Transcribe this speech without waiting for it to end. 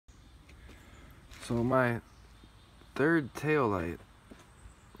So my third tail light,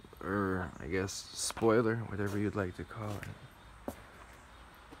 or I guess spoiler, whatever you'd like to call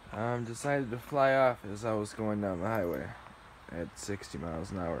it, decided to fly off as I was going down the highway at 60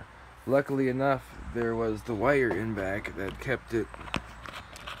 miles an hour. Luckily enough, there was the wire in back that kept it.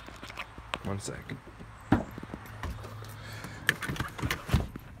 One second.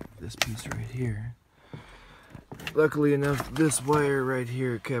 This piece right here. Luckily enough, this wire right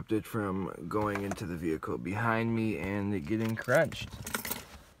here kept it from going into the vehicle behind me and it getting crunched.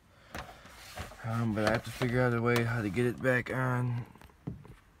 But I have to figure out a way how to get it back on.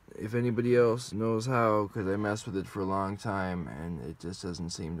 If anybody else knows how, because I messed with it for a long time and it just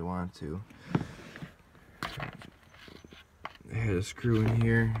doesn't seem to want to. I had a screw in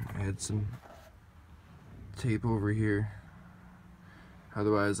here. I had some tape over here.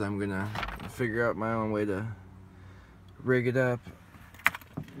 Otherwise, I'm gonna figure out my own way to rig it up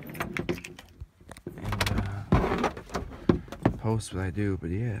and post what I do. But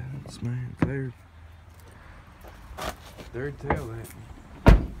yeah, it's my entire third tail light.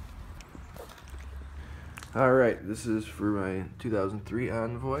 Alright, this is for my 2003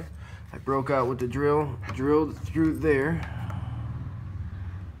 Envoy. I broke out with the drill, drilled through there,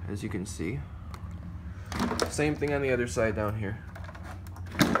 as you can see. Same thing on the other side down here.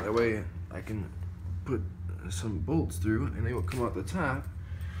 That way I can put some bolts through and they will come out the top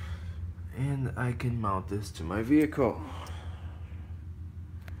and I can mount this to my vehicle.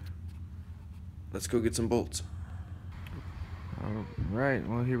 Let's go get some bolts. Alright,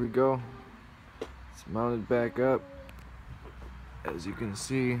 well here we go. It's mounted back up. As you can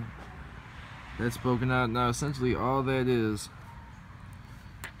see, that's poking out. Now essentially all that is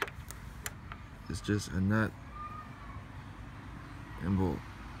just a nut and bolt.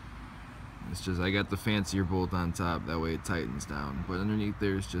 It's just I got the fancier bolt on top, that way it tightens down. But underneath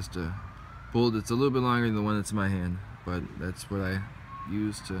there is just a bolt that's a little bit longer than the one that's in my hand, but that's what I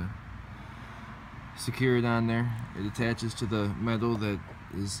use to secure it on there. It attaches to the metal that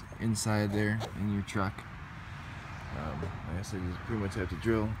is inside there in your truck. Like I said, you pretty much have to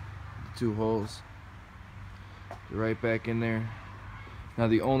drill the 2 holes right back in there. Now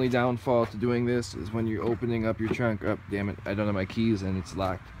the only downfall to doing this is when you're opening up your trunk. Oh, damn it, I don't have my keys and it's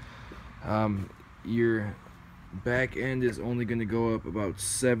locked. Your back end is only going to go up about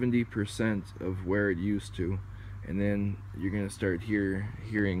 70% of where it used to, and then you're going to start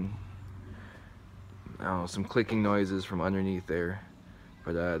hearing I don't know, some clicking noises from underneath there,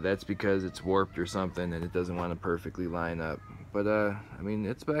 but that's because it's warped or something and it doesn't want to perfectly line up. But I mean,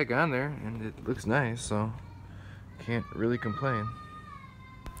 it's back on there and it looks nice, so can't really complain.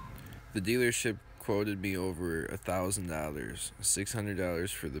 The dealership quoted me over $1,000, $600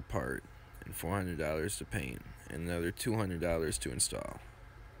 for the part, and $400 to paint, and another $200 to install.